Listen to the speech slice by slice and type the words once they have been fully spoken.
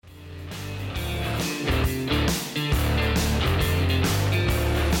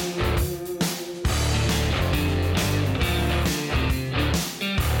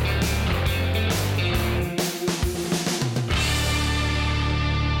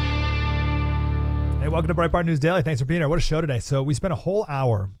welcome to Breitbart News Daily. Thanks for being here. What a show today. So we spent a whole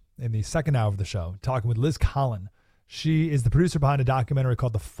hour in the second hour of the show talking with Liz Collin. She is the producer behind a documentary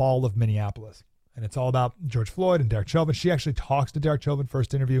called The Fall of Minneapolis. And it's all about George Floyd and Derek Chauvin. She actually talks to Derek Chauvin,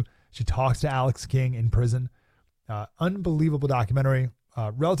 first interview. She talks to Alex King in prison. Unbelievable documentary.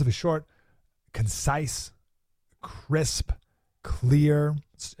 Relatively short, concise, crisp, clear.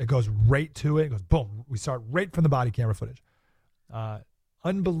 It goes right to it. It goes boom. We start right from the body camera footage.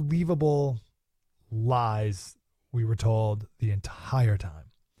 Unbelievable lies we were told the entire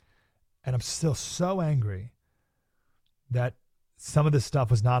time. And I'm still so angry that some of this stuff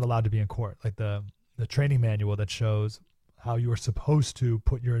was not allowed to be in court. Like the training manual that shows how you are supposed to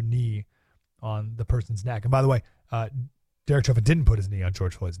put your knee on the person's neck. And by the way, Derek Chauvin didn't put his knee on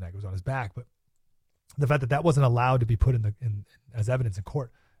George Floyd's neck. It was on his back. But the fact that wasn't allowed to be put in as evidence in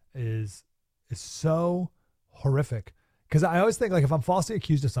court is so horrific. Because I always think, like, if I'm falsely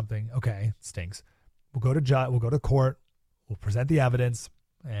accused of something, okay, it stinks. We'll go to court, we'll present the evidence,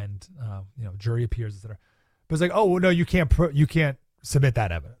 and jury appears, etc. But it's like, oh well, no, you can't submit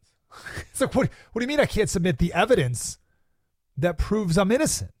that evidence. It's like, what do you mean I can't submit the evidence that proves I'm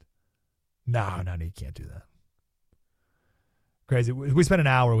innocent? No, you can't do that. Crazy. We spent an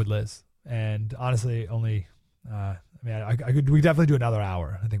hour with Liz, and honestly, only we definitely do another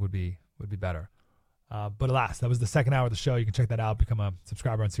hour. I think would be better. But alas, that was the second hour of the show. You can check that out. Become a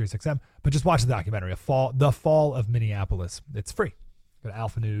subscriber on SiriusXM. But just watch the documentary, The Fall of Minneapolis. It's free. Go to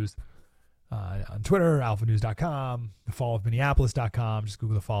Alpha News on Twitter, alphanews.com, thefallofminneapolis.com. Just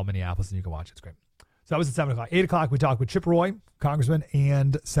Google The Fall of Minneapolis and you can watch it. It's great. So that was at 7 o'clock. 8 o'clock, we talked with Chip Roy, Congressman,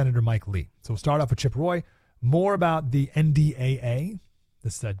 and Senator Mike Lee. So we'll start off with Chip Roy. More about the NDAA,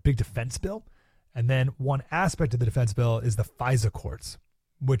 this big defense bill. And then one aspect of the defense bill is the FISA courts,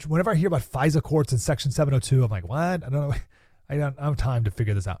 which whenever I hear about FISA courts in Section 702, I'm like, what? I don't know. I don't have time to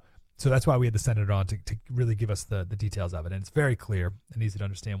figure this out. So that's why we had the senator on to really give us the details of it. And it's very clear and easy to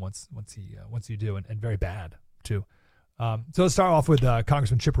understand once you do, and very bad, too. So let's start off with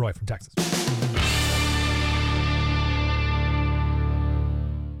Congressman Chip Roy from Texas.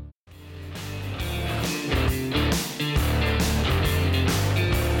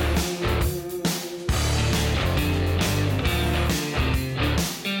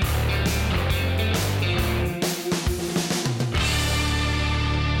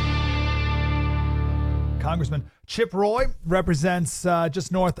 Congressman Chip Roy represents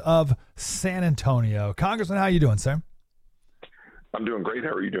just north of San Antonio. Congressman, how are you doing, sir? I'm doing great. How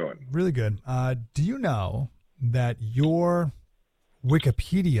are you doing? Really good. Do you know that your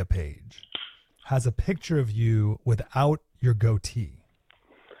Wikipedia page has a picture of you without your goatee?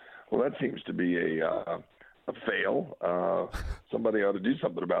 Well, that seems to be a fail. Somebody ought to do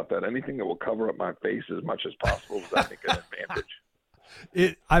something about that. Anything that will cover up my face as much as possible is, I think, an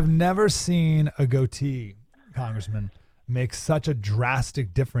advantage. I've never seen a goatee, Congressman, make such a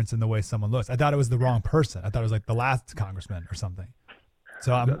drastic difference in the way someone looks. I thought it was the wrong person. I thought it was like the last congressman or something.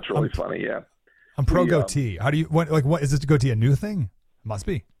 So that's really funny. Yeah, I'm pro goatee. How do you what is this goatee a new thing? It must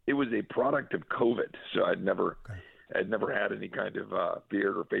be. It was a product of COVID, so I'd never had any kind of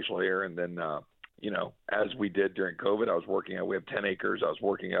beard or facial hair. And then as we did during COVID, I was working out. We have 10 acres. I was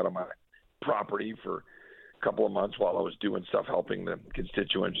working out on my property for couple of months while I was doing stuff, helping the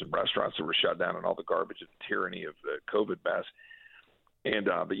constituents and restaurants that were shut down and all the garbage and tyranny of the COVID mess. And,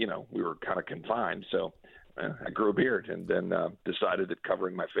 but we were kind of confined. So I grew a beard and then decided that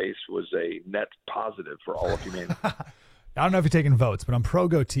covering my face was a net positive for all of humanity. I don't know if you're taking votes, but I'm pro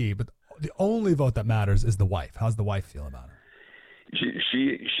goatee, but the only vote that matters is the wife. How's the wife feel about it?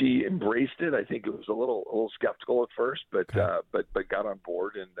 She embraced it. I think it was a little skeptical at first, but got on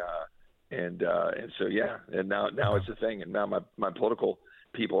board and so yeah, and now it's a thing, and now my political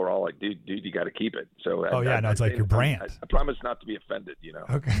people are all like, dude, you got to keep it. So it's like your brand. I promise not to be offended,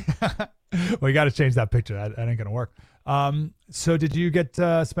 Okay. Well, you got to change that picture. That ain't gonna work. So did you get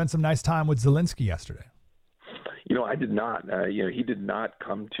spend some nice time with Zelensky yesterday? I did not. He did not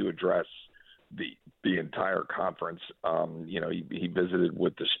come to address the entire conference. He visited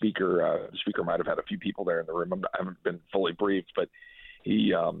with the speaker. The speaker might have had a few people there in the room. I haven't been fully briefed, but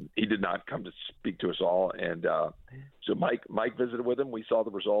he did not come to speak to us all. And so Mike visited with him. We saw the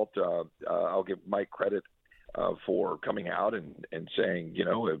result. I'll give Mike credit for coming out and saying,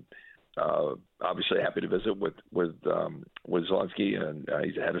 obviously happy to visit with Zelensky, and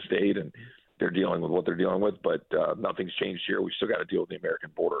he's the head of state, and they're dealing with what they're dealing with. But nothing's changed here. We still got to deal with the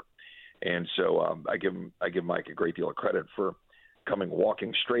American border. And so I give Mike a great deal of credit for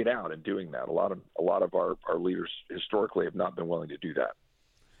walking straight out and doing that. A lot of our leaders historically have not been willing to do that.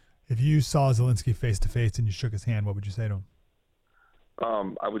 If you saw Zelensky face to face and you shook his hand, what would you say to him?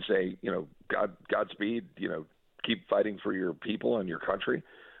 I would say, Godspeed, keep fighting for your people and your country.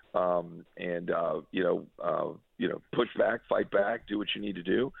 Push back, fight back, do what you need to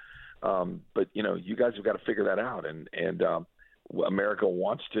do. But you guys have got to figure that out. And America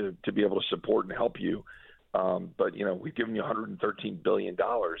wants to be able to support and help you. But we've given you $113 billion,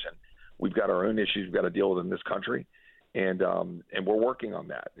 and we've got our own issues we've got to deal with in this country. And we're working on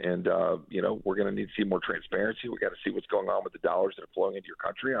that. And, we're going to need to see more transparency. We got to see what's going on with the dollars that are flowing into your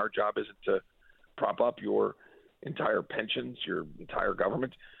country. Our job isn't to prop up your entire pensions, your entire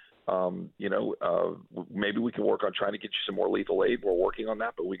government. Maybe we can work on trying to get you some more lethal aid. We're working on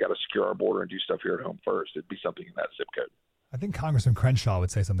that, but we got to secure our border and do stuff here at home first. It'd be something in that zip code. I think Congressman Crenshaw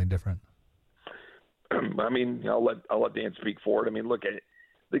would say something different. I mean, I'll let Dan speak for it. I mean, look,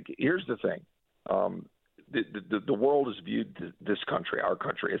 here's the thing. The world has viewed this country, our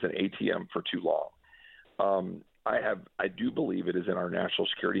country, as an ATM for too long. I do believe it is in our national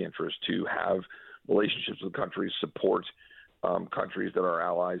security interest to have relationships with countries, support countries that are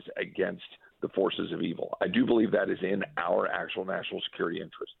allies against the forces of evil. I do believe that is in our actual national security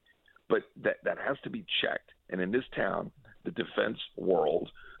interest. But that has to be checked. And in this town, the defense world,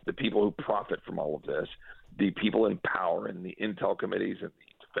 the people who profit from all of this, the people in power in the intel committees and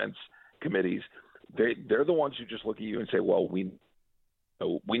the defense committees, they're the ones who just look at you and say, well, we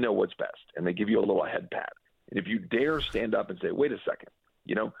know what's best. And they give you a little head pat. And if you dare stand up and say, wait a second,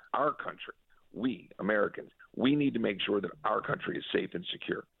 our country, we Americans, we need to make sure that our country is safe and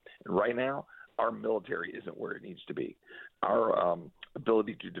secure. And right now, our military isn't where it needs to be. Our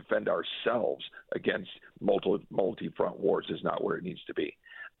ability to defend ourselves against multi-front wars is not where it needs to be.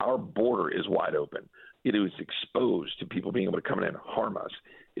 Our border is wide open. It is exposed to people being able to come in and harm us.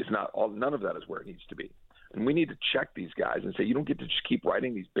 None of that is where it needs to be. And we need to check these guys and say, you don't get to just keep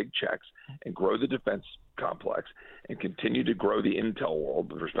writing these big checks and grow the defense complex and continue to grow the intel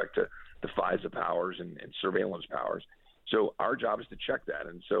world with respect to the FISA powers and surveillance powers. So our job is to check that.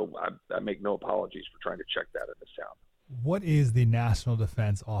 And so I make no apologies for trying to check that in this town. What is the National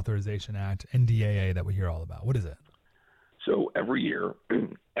Defense Authorization Act, NDAA, that we hear all about? What is it? So every year,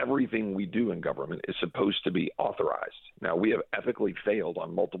 everything we do in government is supposed to be authorized. Now, we have ethically failed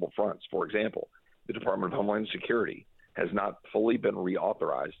on multiple fronts. For example, the Department of Homeland Security has not fully been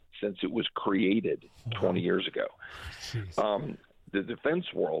reauthorized since it was created 20 years ago. The defense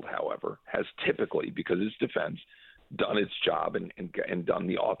world, however, has typically, because it's defense, done its job and done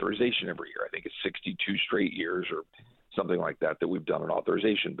the authorization every year. I think it's 62 straight years or something like that we've done an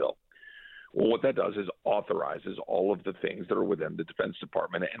authorization bill. Well, what that does is authorizes all of the things that are within the Defense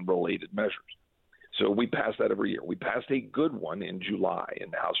Department and related measures. So we pass that every year. We passed a good one in July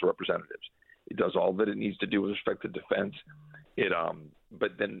in the House of Representatives. It does all that it needs to do with respect to defense.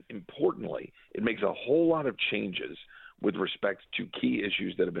 But then importantly, it makes a whole lot of changes with respect to key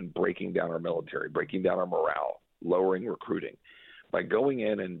issues that have been breaking down our military, breaking down our morale, lowering recruiting, by going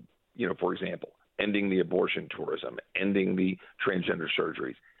in and, for example, ending the abortion tourism, ending the transgender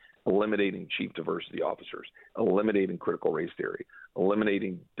surgeries, eliminating chief diversity officers, eliminating critical race theory,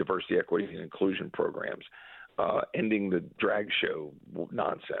 eliminating diversity, equity, and inclusion programs, ending the drag show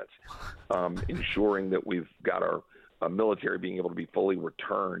nonsense, ensuring that we've got our military being able to be fully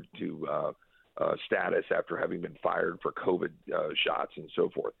returned to status after having been fired for COVID shots and so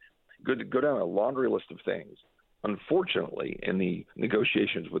forth. Go down a laundry list of things. Unfortunately, in the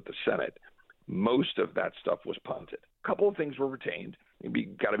negotiations with the Senate, most of that stuff was punted. A couple of things were retained.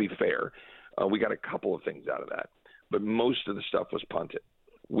 Got to be fair. We got a couple of things out of that, but most of the stuff was punted.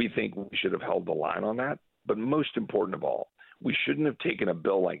 We think we should have held the line on that, but most important of all, we shouldn't have taken a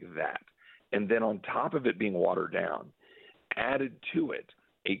bill like that and then on top of it being watered down, added to it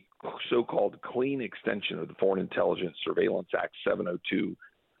a so-called clean extension of the Foreign Intelligence Surveillance Act 702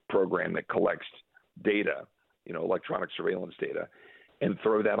 program that collects data, electronic surveillance data, and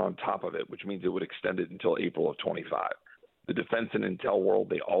throw that on top of it, which means it would extend it until April of 25. The defense and intel world,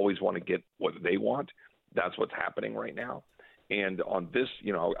 they always want to get what they want. That's what's happening right now. And on this,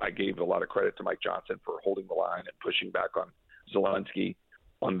 I gave a lot of credit to Mike Johnson for holding the line and pushing back on Zelensky.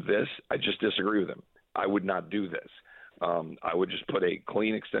 On this, I just disagree with him. I would not do this. I would just put a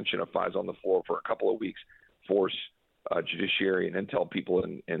clean extension of FISA on the floor for a couple of weeks, force judiciary and intel people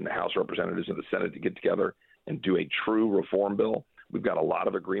in the House of Representatives and the Senate to get together and do a true reform bill. We've got a lot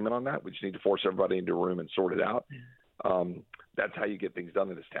of agreement on that. We just need to force everybody into a room and sort it out. That's how you get things done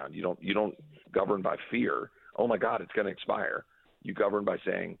in this town. You don't govern by fear. Oh my God, it's going to expire. You govern by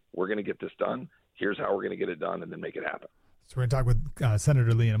saying, we're going to get this done. Here's how we're going to get it done, and then make it happen. So we're going to talk with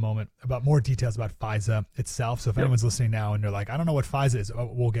Senator Lee in a moment about more details about FISA itself. So if anyone's listening now and they're like, I don't know what FISA is,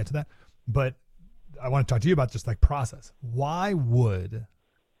 we'll get to that. But I want to talk to you about just like process. Why would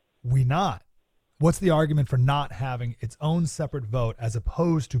we not? What's the argument for not having its own separate vote as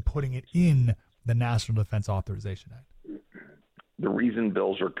opposed to putting it in the National Defense Authorization Act? The reason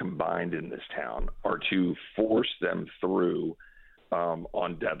bills are combined in this town are to force them through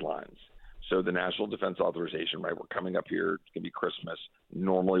on deadlines. So the National Defense Authorization, right, we're coming up here, it's going to be Christmas.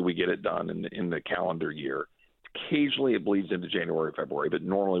 Normally we get it done in the calendar year. Occasionally it bleeds into January, February, but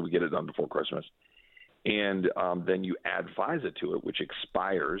normally we get it done before Christmas. And then you add FISA to it, which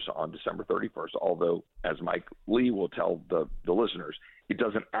expires on December 31st, although, as Mike Lee will tell the listeners, it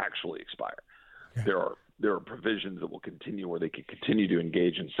doesn't actually expire. Okay. There are provisions that will continue where they can continue to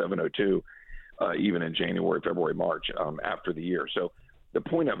engage in 702 even in January, February, March after the year. So the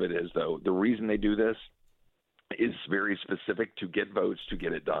point of it is, though, the reason they do this is very specific to get votes, to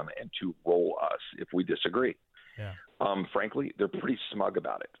get it done, and to roll us if we disagree. Yeah. Frankly, they're pretty smug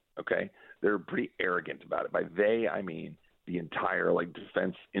about it, okay? They're pretty arrogant about it. By they, I mean the entire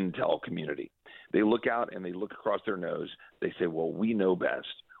defense intel community. They look out and they look across their nose. They say, well, we know best.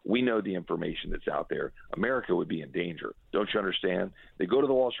 We know the information that's out there. America would be in danger. Don't you understand? They go to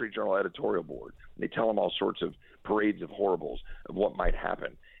the Wall Street Journal editorial board. And they tell them all sorts of parades of horribles of what might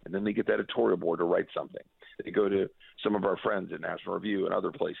happen. And then they get the editorial board to write something. They go to some of our friends at National Review and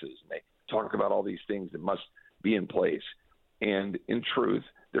other places, and they talk about all these things that must be in place. And in truth,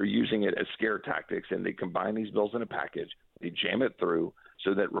 they're using it as scare tactics, and they combine these bills in a package. They jam it through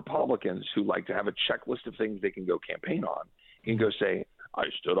so that Republicans who like to have a checklist of things they can go campaign on can go say, I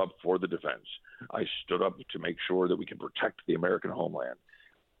stood up for the defense. I stood up to make sure that we can protect the American homeland.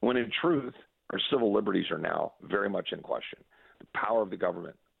 When in truth, our civil liberties are now very much in question. The power of the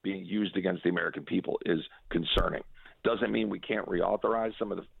government being used against the American people is concerning. Doesn't mean we can't reauthorize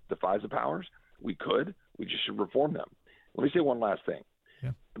some of the FISA powers. We could. We just should reform them. Let me say one last thing.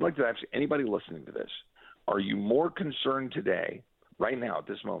 Yeah. I'd like to ask anybody listening to this, are you more concerned today, right now at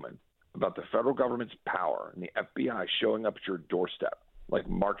this moment, about the federal government's power and the FBI showing up at your doorstep, like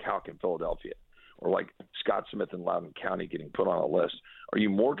Mark Houck in Philadelphia, or like Scott Smith in Loudoun County getting put on a list? Are you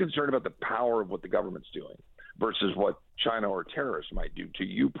more concerned about the power of what the government's doing versus what China or terrorists might do to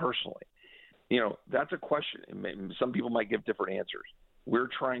you personally? That's a question. Some people might give different answers. We're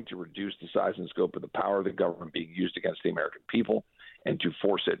trying to reduce the size and scope of the power of the government being used against the American people and to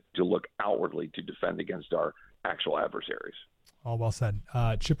force it to look outwardly to defend against our actual adversaries. All well said.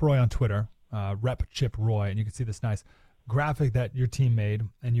 Chip Roy on Twitter, Rep Chip Roy, and you can see this nice graphic that your team made,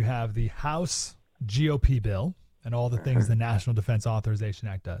 and you have the House GOP bill and all the things the National Defense Authorization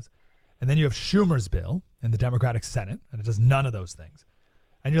Act does. And then you have Schumer's bill in the Democratic Senate, and it does none of those things.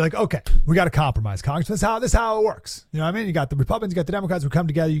 And you're like, okay, we got to compromise, Congressman. This is how it works. You know what I mean? You got the Republicans, you got the Democrats, we come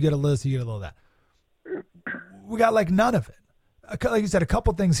together, you get a list, you get a little of that. We got none of it. Like you said, a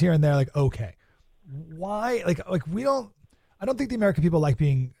couple things here and there, okay. Why? I don't think the American people like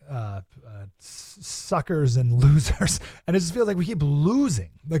being suckers and losers. And it just feels like we keep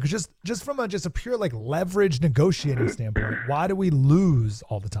losing. Just from a pure leverage negotiating standpoint, why do we lose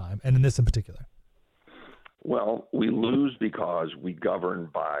all the time? And in this in particular? Well, we lose because we govern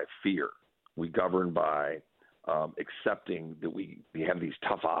by fear. We govern by accepting that we have these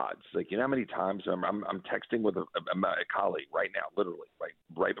tough odds. How many times I'm texting with a colleague right now, literally,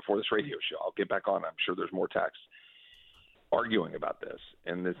 right before this radio show. I'll get back on. I'm sure there's more texts arguing about this.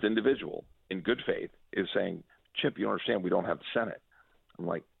 And this individual, in good faith, is saying, Chip, you don't understand, we don't have the Senate. I'm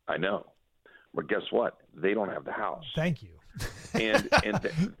like, I know. But guess what? They don't have the House. Thank you. and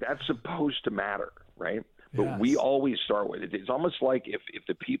that's supposed to matter, right? But yes. We always start with it. It's almost like if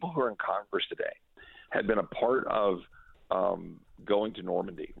the people who are in Congress today had been a part of going to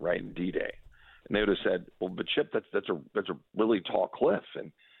Normandy, right, in D-Day, and they would have said, well, but Chip, that's a really tall cliff,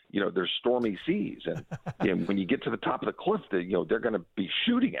 and there's stormy seas, and when you get to the top of the cliff, they're going to be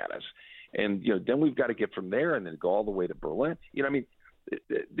shooting at us, and then we've got to get from there and then go all the way to Berlin.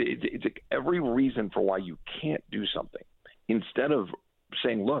 It's every reason for why you can't do something. Instead of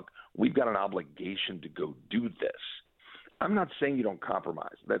saying, look, we've got an obligation to go do this. I'm not saying you don't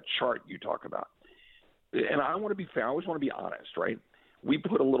compromise. That chart you talk about, and I want to be fair. I always want to be honest, right? We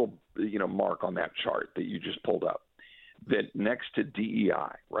put a little, mark on that chart that you just pulled up. That next to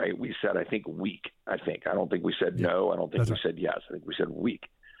DEI, right? We said, I think weak. I don't think we said no. I don't think we said yes. I think we said weak.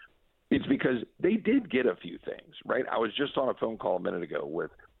 It's because they did get a few things, right? I was just on a phone call a minute ago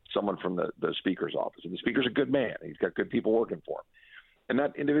with someone from the Speaker's office, and the Speaker's a good man. He's got good people working for him. And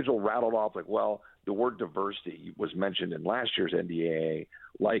that individual rattled off the word diversity was mentioned in last year's NDAA,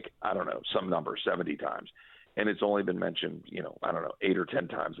 some number, 70 times. And it's only been mentioned, 8 or 10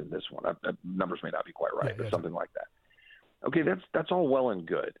 times in this one. Numbers may not be quite right, but something like that. Okay, that's all well and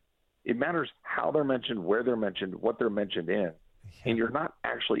good. It matters how they're mentioned, where they're mentioned, what they're mentioned in. And you're not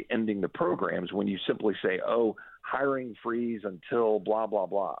actually ending the programs when you simply say, oh, hiring freeze until blah, blah,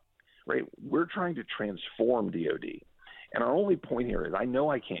 blah, right? We're trying to transform DOD. And our only point here is I know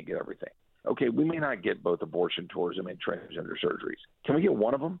I can't get everything. Okay, we may not get both abortion, tourism, and transgender surgeries. Can we get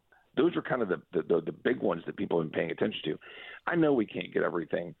one of them? Those are kind of the big ones that people have been paying attention to. I know we can't get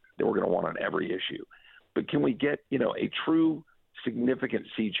everything that we're going to want on every issue. But can we get, a true significant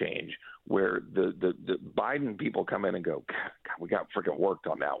sea change where the Biden people come in and go, God, we got freaking worked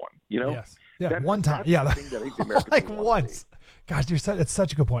on that one, Yes. Yeah, one time. Yeah, like once. Gosh, it's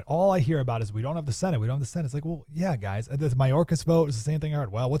such a good point. All I hear about is we don't have the Senate. We don't have the Senate. It's like, well, yeah, guys. The Mayorkas vote is the same thing I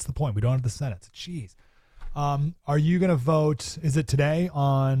heard. Well, what's the point? We don't have the Senate. Jeez. Are you going to vote, is it today,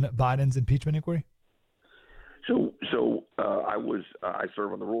 on Biden's impeachment inquiry? So I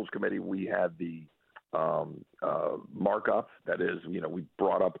serve on the Rules Committee. We had the markup. That is, we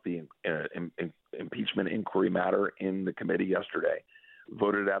brought up the impeachment inquiry matter in the committee yesterday,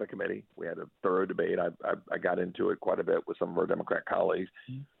 voted it out of committee. We had a thorough debate. I got into it quite a bit with some of our Democrat colleagues,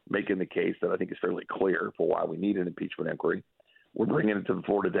 making the case that I think is fairly clear for why we need an impeachment inquiry. We're bringing it to the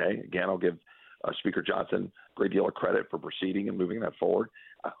floor today. Again, I'll give Speaker Johnson a great deal of credit for proceeding and moving that forward.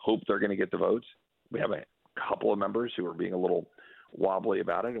 I hope they're going to get the votes. We have a couple of members who are being a little wobbly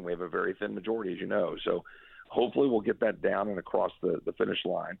about it, and we have a very thin majority, as you know. So hopefully we'll get that down and across the finish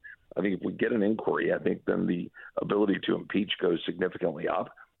line. I think if we get an inquiry, I think then the ability to impeach goes significantly up.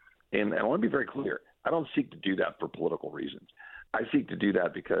 And I want to be very clear. I don't seek to do that for political reasons. I seek to do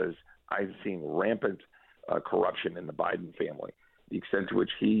that because I'm seeing rampant corruption in the Biden family, the extent to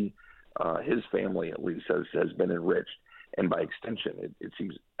which his family at least has been enriched. And by extension, it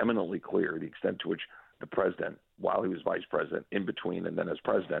seems eminently clear the extent to which the president, while he was vice president, in between and then as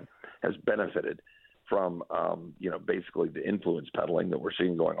president, has benefited from, basically the influence peddling that we're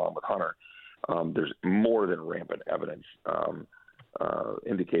seeing going on with Hunter. There's more than rampant evidence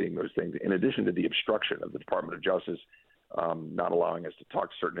indicating those things, in addition to the obstruction of the Department of Justice, not allowing us to talk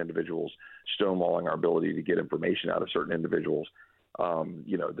to certain individuals, stonewalling our ability to get information out of certain individuals.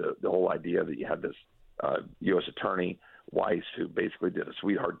 The whole idea that you had this U.S. attorney, Weiss, who basically did a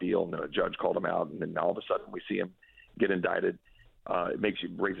sweetheart deal, and then a judge called him out, and then all of a sudden we see him get indicted.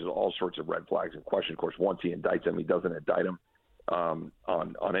 It raises all sorts of red flags and question. Of course, once he indicts him, he doesn't indict him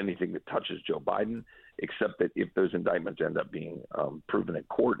on anything that touches Joe Biden, except that if those indictments end up being proven in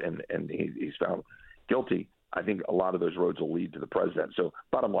court and he's found guilty, I think a lot of those roads will lead to the president. So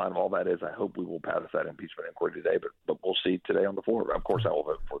bottom line of all that is I hope we will pass that impeachment inquiry today, but we'll see today on the floor. Of course, I will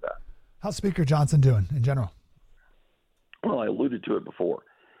vote for that. How's Speaker Johnson doing in general? Well, I alluded to it before.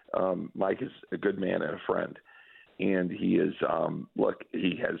 Mike is a good man and a friend. And he is,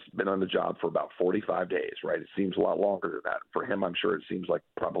 he has been on the job for about 45 days, right? It seems a lot longer than that. For him, I'm sure it seems like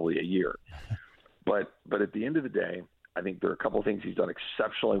probably a year. But at the end of the day, I think there are a couple of things he's done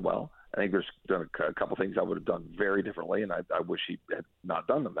exceptionally well. I think there's done a couple of things I would have done very differently, and I wish he had not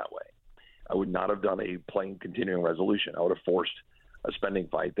done them that way. I would not have done a plain continuing resolution. I would have forced a spending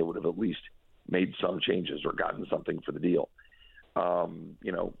fight that would have at least made some changes or gotten something for the deal.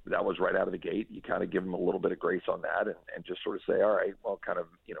 That was right out of the gate. You kind of give them a little bit of grace on that and just sort of say, all right, well, kind of,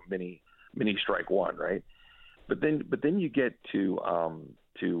 mini strike one, right? But then you get to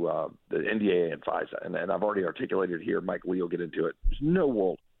the NDA and FISA, and I've already articulated here, Mike Lee will get into it. There's no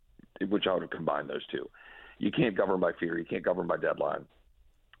world in which I would have combined those two. You can't govern by fear. You can't govern by deadline.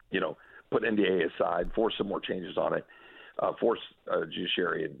 Put NDA aside, force some more changes on it, force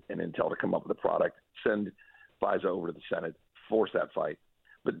judiciary and Intel to come up with a product, send FISA over to the Senate, force that fight.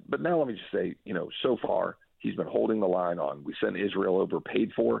 But now let me just say, so far he's been holding the line on. We sent Israel over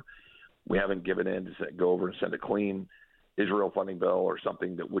paid for. We haven't given in to go over and send a clean Israel funding bill or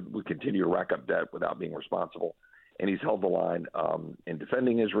something that would continue to rack up debt without being responsible. And he's held the line in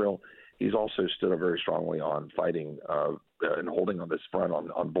defending Israel. He's also stood up very strongly on fighting and holding on this front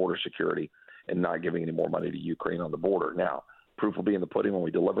on border security and not giving any more money to Ukraine on the border. Now, proof will be in the pudding when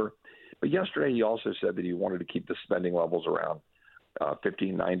we deliver. But yesterday he also said that he wanted to keep the spending levels around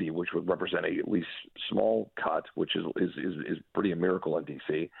 1590, which would represent a at least small cut, which is pretty a miracle in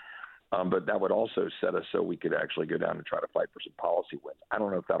D.C. But that would also set us so we could actually go down and try to fight for some policy wins. I don't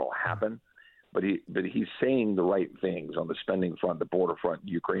know if that'll happen, but he's saying the right things on the spending front, the border front,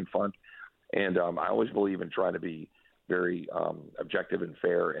 Ukraine front. And I always believe in trying to be very objective and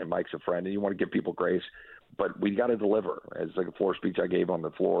fair. And Mike's a friend, and you want to give people grace, but we got to deliver. As like a floor speech I gave on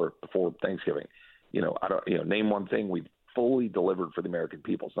the floor before Thanksgiving, name one thing we've fully delivered for the American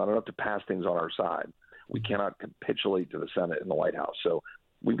people. It's not enough to pass things on our side. We cannot capitulate to the Senate and the White House. So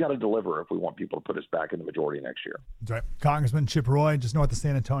we've got to deliver if we want people to put us back in the majority next year. That's right. Congressman Chip Roy, just north of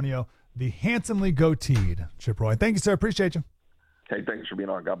San Antonio, the handsomely goateed Chip Roy. Thank you, sir. Appreciate you. Hey, thanks for being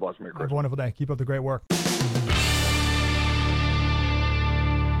on. God bless me. Have a wonderful day. Keep up the great work.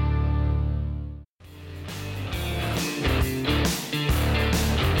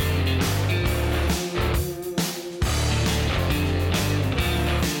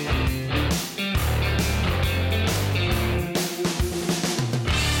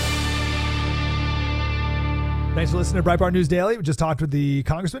 Thanks for listening to Breitbart News Daily. We just talked with the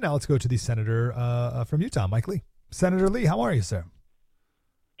congressman. Now let's go to the senator from Utah, Mike Lee. Senator Lee, how are you, sir?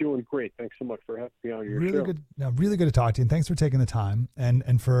 Doing great. Thanks so much for having me on your really show. Good. No, really good to talk to you, and thanks for taking the time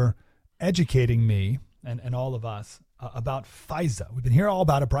and for educating me and all of us about FISA. We've been hearing all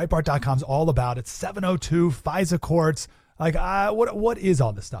about it. Breitbart.com's all about it. 702 FISA courts. Like, what is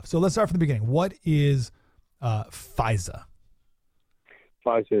all this stuff? So let's start from the beginning. What is FISA?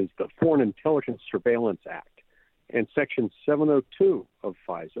 FISA is the Foreign Intelligence Surveillance Act. And Section 702 of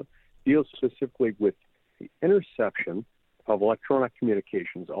FISA deals specifically with the interception of electronic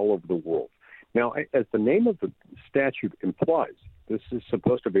communications all over the world. Now, as the name of the statute implies, this is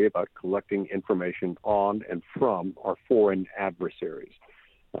supposed to be about collecting information on and from our foreign adversaries,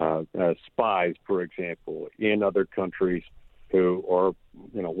 spies, for example, in other countries who are,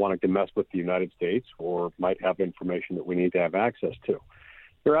 wanting to mess with the United States or might have information that we need to have access to.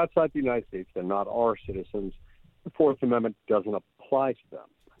 They're outside the United States. They're not our citizens. The Fourth Amendment doesn't apply to them.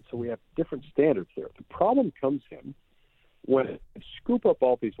 So we have different standards there. The problem comes in when they scoop up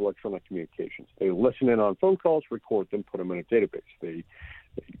all these electronic communications. They listen in on phone calls, record them, put them in a database. They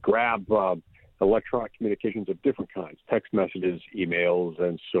grab electronic communications of different kinds, text messages, emails,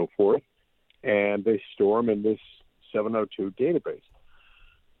 and so forth, and they store them in this 702 database.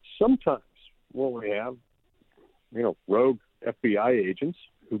 Sometimes what we have, rogue FBI agents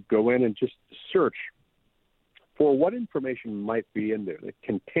who go in and just search for what information might be in there that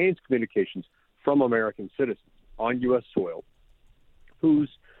contains communications from American citizens on U.S. soil whose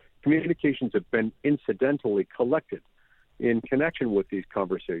communications have been incidentally collected in connection with these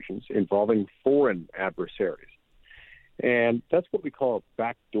conversations involving foreign adversaries. And that's what we call a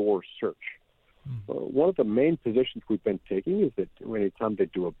backdoor search. One of the main positions we've been taking is that anytime they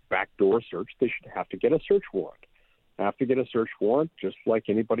do a backdoor search, they should have to get a search warrant. Have to get a search warrant just like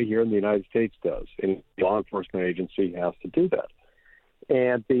anybody here in the United States does. And the law enforcement agency has to do that.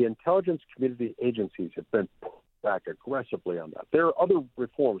 And the intelligence community agencies have been pulled back aggressively on that. There are other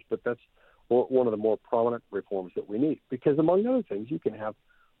reforms, but that's one of the more prominent reforms that we need. Because among other things, you can have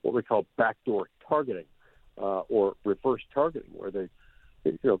what we call backdoor targeting or reverse targeting, where they,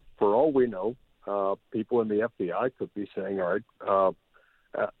 for all we know, people in the FBI could be saying, all right,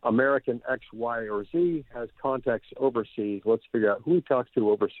 American X, Y, or Z has contacts overseas. Let's figure out who he talks to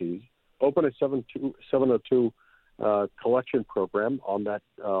overseas. Open a 702 collection program on that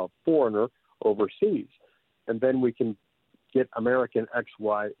foreigner overseas, and then we can get American X,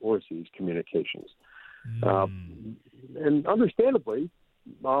 Y, or Z's communications. And understandably,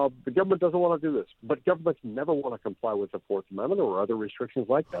 the government doesn't want to do this, but governments never want to comply with the Fourth Amendment or other restrictions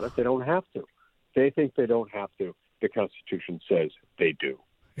like that if they don't have to. They think they don't have to. The Constitution says they do.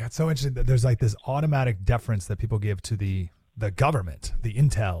 Yeah, it's so interesting that there's like this automatic deference that people give to the government, the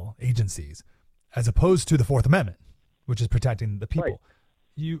intel agencies, as opposed to the Fourth Amendment, which is protecting the people.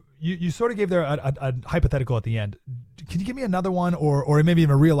 Right. You sort of gave there a hypothetical at the end. Can you give me another one or maybe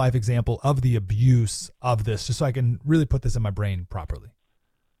even a real life example of the abuse of this, just so I can really put this in my brain properly?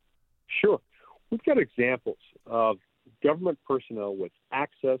 Sure. We've got examples of government personnel with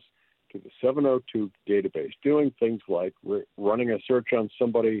access to the 702 database, doing things like running a search on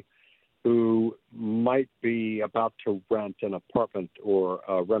somebody who might be about to rent an apartment or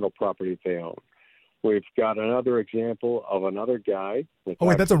a rental property they own. We've got another example of another guy. Oh,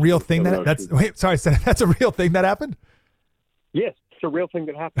 wait, that's a real thing that's a real thing that happened? Yes, it's a real thing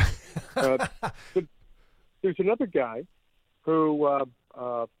that happened. There's another guy who,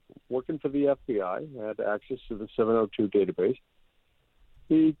 working for the FBI, had access to the 702 database.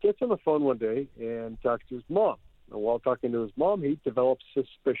 He gets on the phone one day and talks to his mom. And while talking to his mom, he develops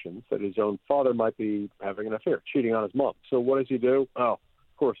suspicions that his own father might be having an affair, cheating on his mom. So what does he do? Oh, of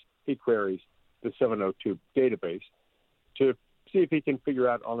course, he queries the 702 database to see if he can figure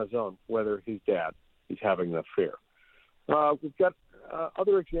out on his own whether his dad is having an affair. We've got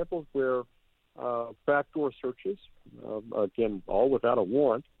other examples where backdoor searches, again, all without a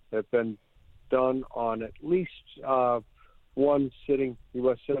warrant, have been done on at least one sitting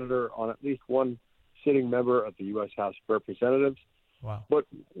U.S. senator, on at least one sitting member of the U.S. House of Representatives. Wow. But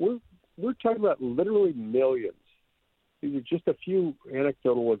we're talking about literally millions these are just a few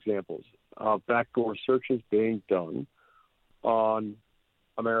anecdotal examples of backdoor searches being done on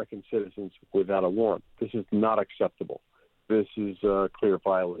American citizens without a warrant. This is not acceptable. This is a clear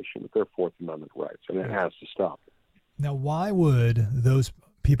violation of their Fourth Amendment rights, and it has to stop. Now, why would those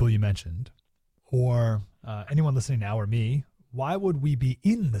people you mentioned, or anyone listening now, or me, why would we be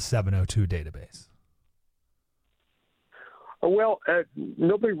in the 702 database? Well,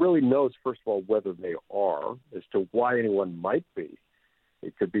 nobody really knows, first of all, whether they are, as to why anyone might be.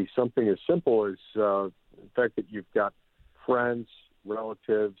 It could be something as simple as the fact that you've got friends,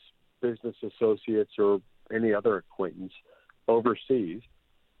 relatives, business associates, or any other acquaintance overseas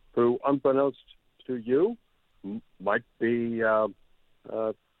who, unbeknownst to you, might be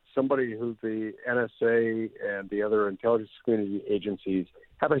somebody who the NSA and the other intelligence community agencies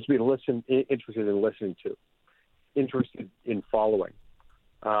happens to be interested in listening to, interested in following.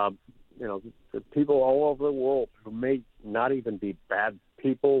 The people all over the world who may not even be bad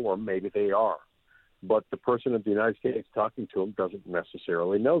people, or maybe they are, but the person in the United States talking to them doesn't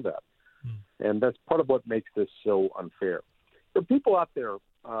necessarily know that. And that's part of what makes this so unfair. There are people out there,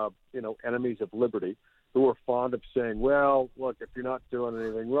 enemies of liberty, who are fond of saying, well, look, if you're not doing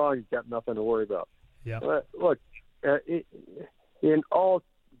anything wrong, you've got nothing to worry about. Yeah. In all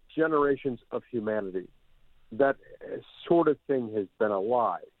generations of humanity, that sort of thing has been a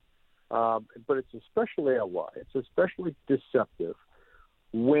lie. But it's especially a lie. It's especially deceptive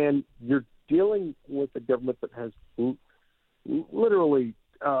when you're dealing with a government that has literally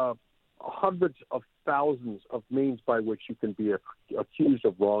hundreds of thousands of means by which you can be accused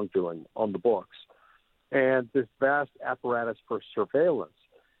of wrongdoing on the books, and this vast apparatus for surveillance.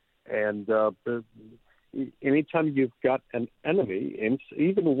 And anytime you've got an enemy,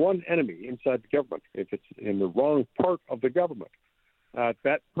 even one enemy inside the government, if it's in the wrong part of the government,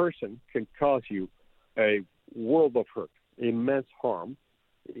 that person can cause you a world of hurt, immense harm,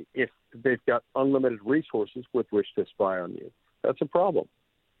 if they've got unlimited resources with which to spy on you. That's a problem.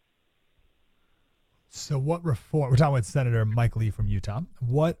 So what reform, we're talking with Senator Mike Lee from Utah,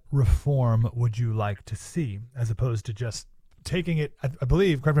 what reform would you like to see as opposed to just taking it, I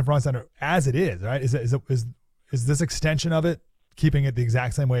believe, correct me if I'm wrong, Senator, as it is, right? Is this extension of it, keeping it the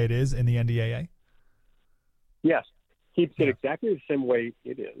exact same way it is in the NDAA? Yes, keeps it exactly the same way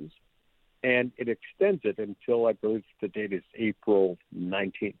it is, and it extends it until, I believe the date is April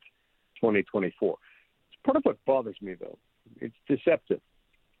 19th, 2024. It's part of what bothers me, though. It's deceptive,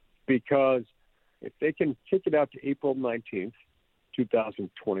 because if they can kick it out to April 19th,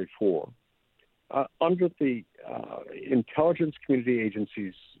 2024, under the intelligence community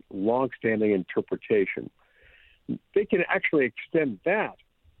agency's longstanding interpretation, they can actually extend that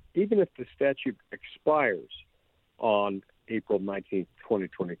even if the statute expires on April 19th,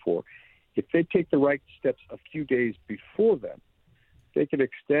 2024. If they take the right steps a few days before then, they can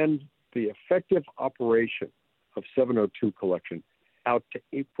extend the effective operation of 702 collection out to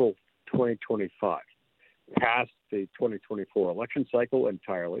April 2025, past the 2024 election cycle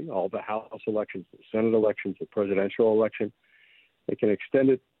entirely, all the House elections, the Senate elections, the presidential election. They can extend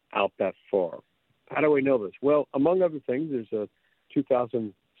it out that far. How do we know this? Well, among other things, there's a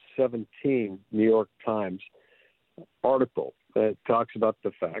 2017 New York Times article that talks about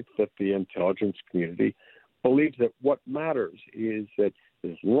the fact that the intelligence community believes that what matters is that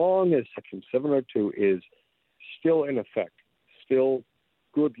as long as Section 702 is still in effect, still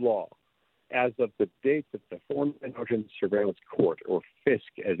good law, as of the date that the Foreign Intelligence Surveillance Court, or FISC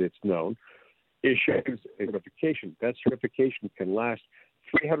as it's known, issues a certification. That certification can last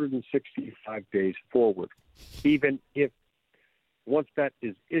 365 days forward, even if once that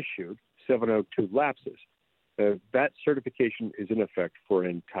is issued, 702 lapses. That certification is in effect for an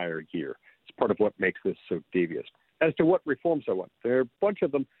entire year. It's part of what makes this so devious. As to what reforms I want, there are a bunch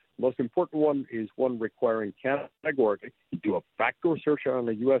of them. The most important one is one requiring categorically, you do a backdoor search on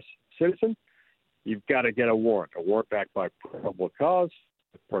a U.S. citizen, you've got to get a warrant backed by probable cause,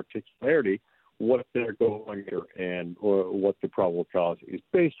 with particularity, what they're going after and what the probable cause is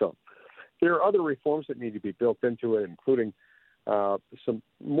based on. There are other reforms that need to be built into it, including some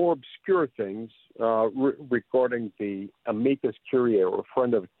more obscure things regarding the amicus curiae, or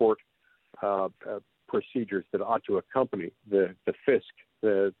friend of the court procedures that ought to accompany the FISC,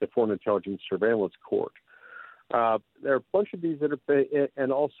 the Foreign Intelligence Surveillance Court. There are a bunch of these that are,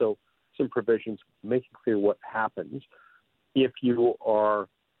 and also some provisions making clear what happens if you are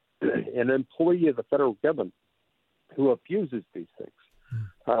an employee of the federal government who abuses these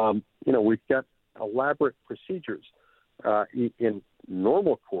things. We've got elaborate procedures in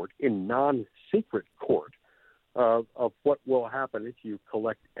normal court, in non-secret court, of what will happen if you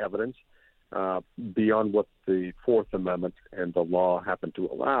collect evidence beyond what the Fourth Amendment and the law happen to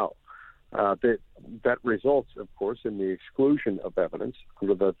allow. That results, of course, in the exclusion of evidence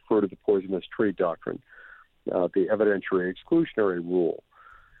under the fruit of the poisonous tree doctrine, the evidentiary exclusionary rule.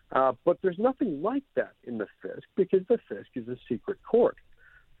 But there's nothing like that in the FISC because the FISC is a secret court.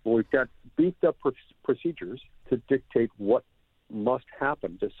 We've got beefed up procedures to dictate what must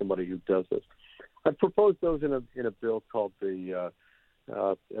happen to somebody who does this. I've proposed those in a bill called the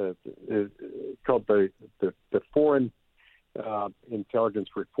Foreign Intelligence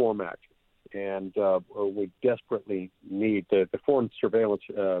Reform Act, and we desperately need the Foreign Surveillance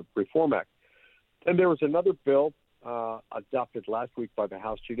Reform Act. And there was another bill adopted last week by the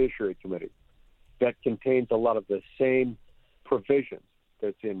House Judiciary Committee that contains a lot of the same provisions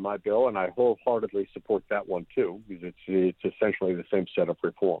that's in my bill, and I wholeheartedly support that one too, because it's essentially the same set of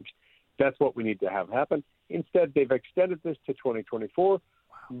reforms. That's what we need to have happen. Instead, they've extended this to 2024,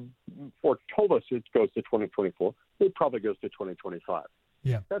 or told us it goes to 2024. It probably goes to 2025.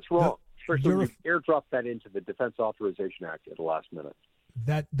 Yeah, that's wrong. Especially you airdrop that into the Defense Authorization Act at the last minute.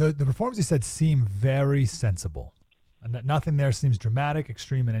 That the reforms you said seem very sensible, and nothing there seems dramatic,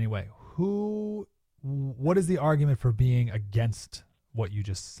 extreme in any way. What is the argument for being against what you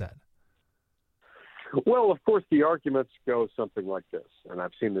just said? Well, of course, the arguments go something like this, and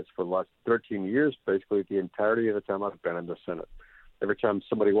I've seen this for the last 13 years, basically the entirety of the time I've been in the Senate. Every time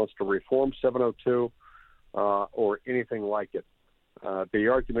somebody wants to reform 702 or anything like it, the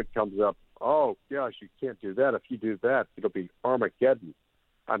argument comes up, oh, gosh, you can't do that. If you do that, it'll be Armageddon.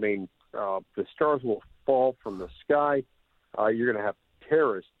 I mean, the stars will fall from the sky. You're going to have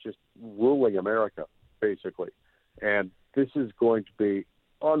terrorists just ruling America, basically. And this is going to be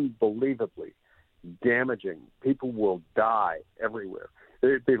unbelievably damaging. People will die everywhere.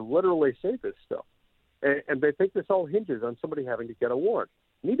 They literally say this stuff. And they think this all hinges on somebody having to get a warrant.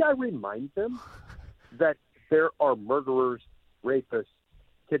 Need I remind them that there are murderers, rapists,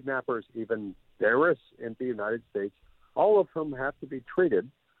 kidnappers, even terrorists in the United States, all of whom have to be treated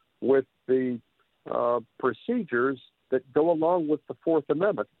with the procedures that go along with the Fourth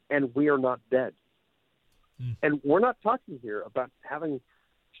Amendment, and we are not dead. And we're not talking here about having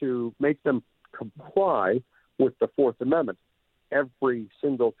to make them comply with the Fourth Amendment every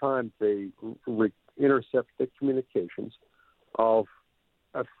single time they intercept the communications of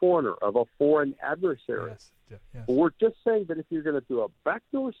a foreigner, of a foreign adversary. Yes. We're just saying that if you're going to do a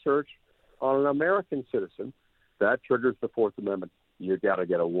backdoor search on an American citizen, that triggers the Fourth Amendment. You got to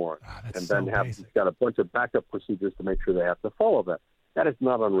get a warrant, and then got a bunch of backup procedures to make sure they have to follow that. That is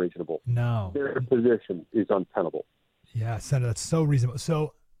not unreasonable. No, their position is untenable. Yeah, Senator, that's so reasonable.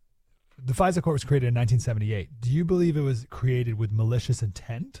 So, the FISA court was created in 1978. Do you believe it was created with malicious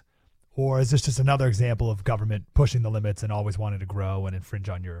intent, or is this just another example of government pushing the limits and always wanting to grow and infringe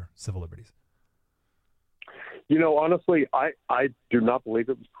on your civil liberties? You know, honestly, I do not believe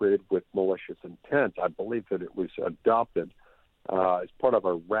it was created with malicious intent. I believe that it was adopted as part of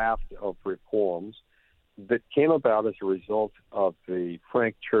a raft of reforms that came about as a result of the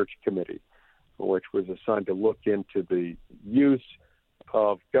Frank Church Committee, which was assigned to look into the use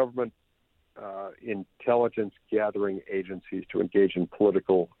of government intelligence gathering agencies to engage in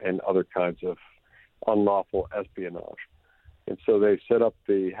political and other kinds of unlawful espionage. And so they set up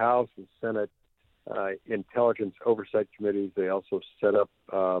the House and Senate intelligence oversight committees. They also set up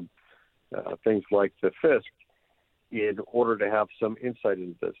things like the FISC in order to have some insight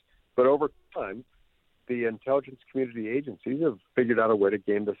into this. But over time, the intelligence community agencies have figured out a way to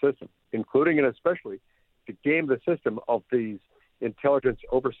game the system, including and especially to game the system of these intelligence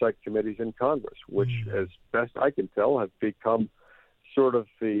oversight committees in Congress, which, as best I can tell, have become sort of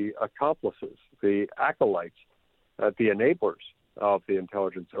the accomplices, the acolytes, the enablers of the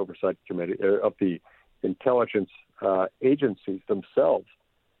intelligence oversight committee, of the intelligence agencies themselves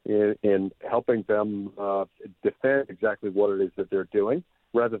in helping them defend exactly what it is that they're doing,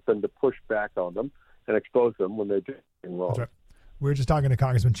 rather than to push back on them and expose them when they do something wrong. That's right. We were just talking to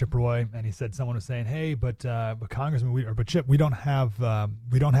Congressman Chip Roy, and he said someone was saying, "Hey, but Congressman, but Chip, we don't have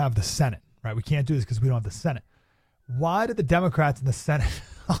the Senate, right? We can't do this because we don't have the Senate." Why did the Democrats in the Senate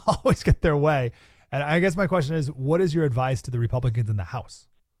always get their way? And I guess my question is, what is your advice to the Republicans in the House?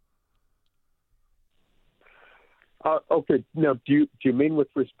 Okay. Now, do you mean with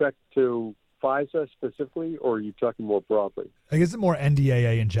respect to FISA specifically, or are you talking more broadly? I guess it's more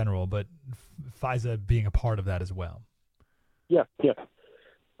NDAA in general, but FISA being a part of that as well. Yeah,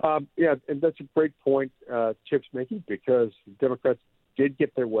 and that's a great point Chip's making, because Democrats did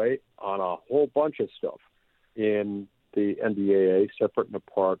get their way on a whole bunch of stuff in the separate and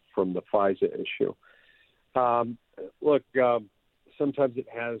apart from the FISA issue. Look, Sometimes it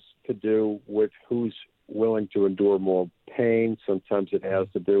has to do with who's willing to endure more pain. Sometimes it has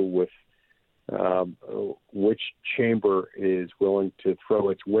to do with which chamber is willing to throw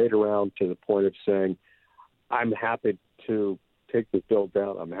its weight around to the point of saying, I'm happy to take this bill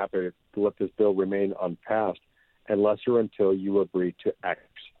down. I'm happy to let this bill remain unpassed unless or until you agree to X.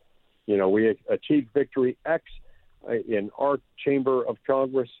 You know, we achieved victory X in our chamber of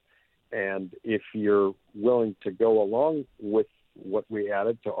Congress, and if you're willing to go along with what we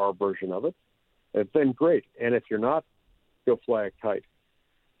added to our version of it, then great. And if you're not, go fly a kite.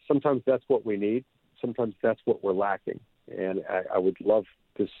 Sometimes that's what we need. Sometimes that's what we're lacking. And I would love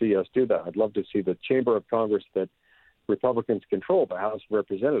to see us do that. I'd love to see the chamber of Congress that Republicans control, the House of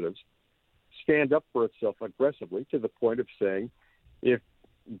Representatives, stand up for itself aggressively to the point of saying, if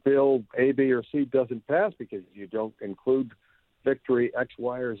Bill A, B, or C doesn't pass because you don't include victory X,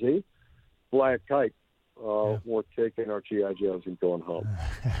 Y, or Z, fly a kite. We're taking our GI Joes and going home.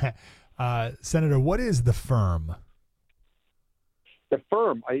 Senator, what is the firm? The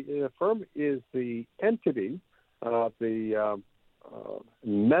firm is the entity, the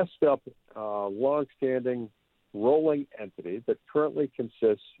messed up, long-standing, rolling entity that currently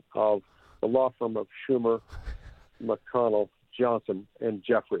consists of the law firm of Schumer, McConnell, Johnson, and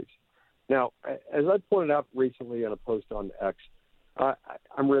Jeffries. Now, as I pointed out recently in a post on X,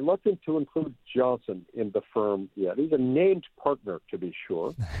 I'm reluctant to include Johnson in the firm yet. He's a named partner, to be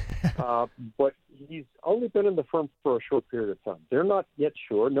sure, but he's only been in the firm for a short period of time. They're not yet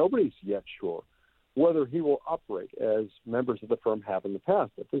sure, nobody's yet sure, whether he will operate as members of the firm have in the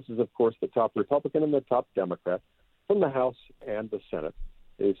past. But this is, of course, the top Republican and the top Democrat from the House and the Senate,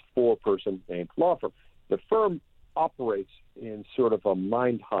 is four-person named law firm. The firm operates in sort of a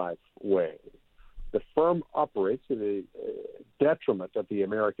mind hive way. The firm operates to the detriment of the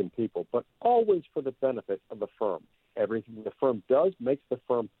American people, but always for the benefit of the firm. Everything the firm does makes the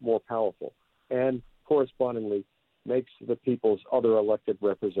firm more powerful and correspondingly makes the people's other elected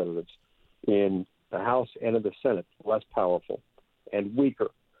representatives in the House and in the Senate less powerful and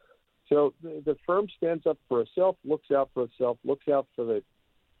weaker. So the firm stands up for itself, looks out for itself, looks out for the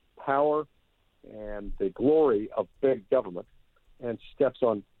power and the glory of big government, and steps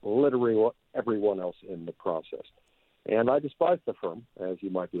on literally everyone else in the process. And I despise the firm, as you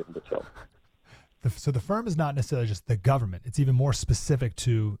might be able to tell. So the firm is not necessarily just the government. It's even more specific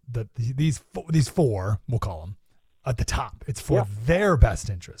to these four, we'll call them, at the top. It's for their best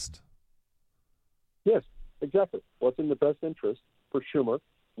interest. Yes, exactly. What's in the best interest for Schumer,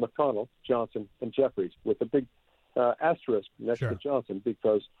 McConnell, Johnson, and Jeffries, with a big asterisk next to Johnson,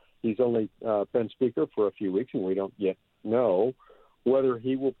 because he's only been Speaker for a few weeks, and we don't yet know whether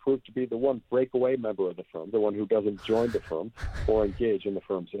he will prove to be the one breakaway member of the firm, the one who doesn't join the firm or engage in the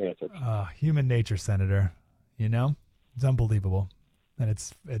firm's antics. Human nature, Senator. You know, it's unbelievable, and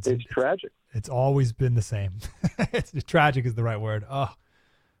it's tragic. It's always been the same. It's tragic is the right word. Oh,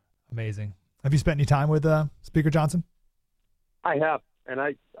 amazing. Have you spent any time with Speaker Johnson? I have, and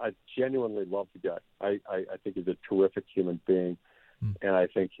I genuinely love the guy. I think he's a terrific human being, and I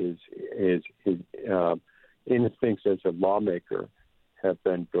think his instincts as a lawmaker have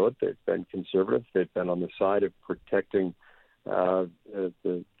been good. They've been conservative. They've been on the side of protecting the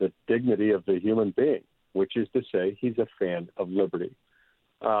dignity of the human being, which is to say he's a fan of liberty.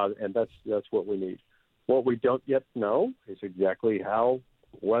 And that's what we need. What we don't yet know is exactly how,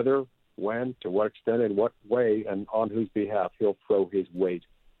 whether, when, to what extent, in what way, and on whose behalf he'll throw his weight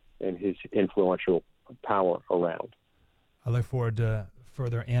and his influential power around. I look forward to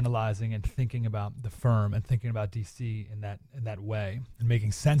further analyzing and thinking about the firm and thinking about D.C. in that way, and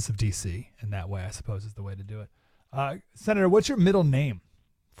making sense of D.C. in that way, I suppose, is the way to do it. Senator, what's your middle name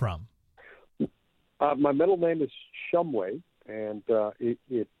from? My middle name is Shumway, and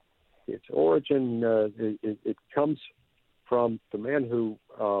its origin it comes from the man who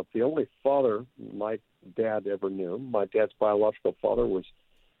the only father my dad ever knew. My dad's biological father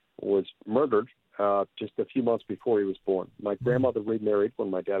was murdered just a few months before he was born. My grandmother remarried when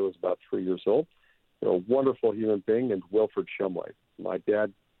my dad was about 3 years old. A wonderful human being named Wilfred Shumway. My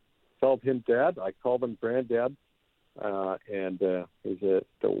dad called him Dad. I called him Granddad, and he's a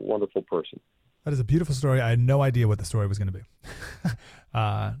wonderful person. That is a beautiful story. I had no idea what the story was going to be.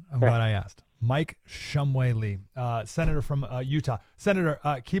 I'm glad I asked. Mike Shumway Lee, Senator from Utah. Senator,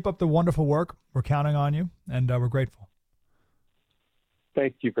 keep up the wonderful work. We're counting on you, and we're grateful.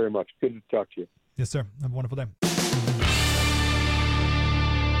 Thank you very much. Good to talk to you. Yes, sir. Have a wonderful day.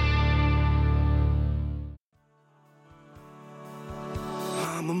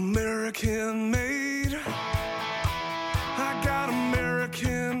 I'm American made. I got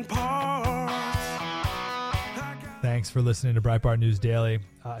American parts. Thanks for listening to Breitbart News Daily.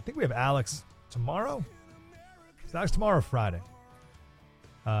 I think we have Alex tomorrow. Is Alex tomorrow or Friday?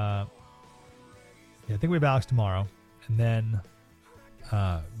 I think we have Alex tomorrow. And then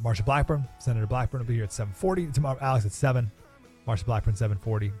Marsha Blackburn, Senator Blackburn will be here at 7:40. Tomorrow, Alex at 7. Marsha Blackburn,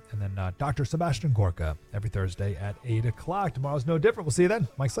 7:40. And then Dr. Sebastian Gorka every Thursday at 8 o'clock. Tomorrow's no different. We'll see you then.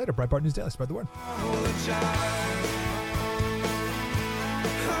 Mike Slater, Breitbart News Daily. Spread the word.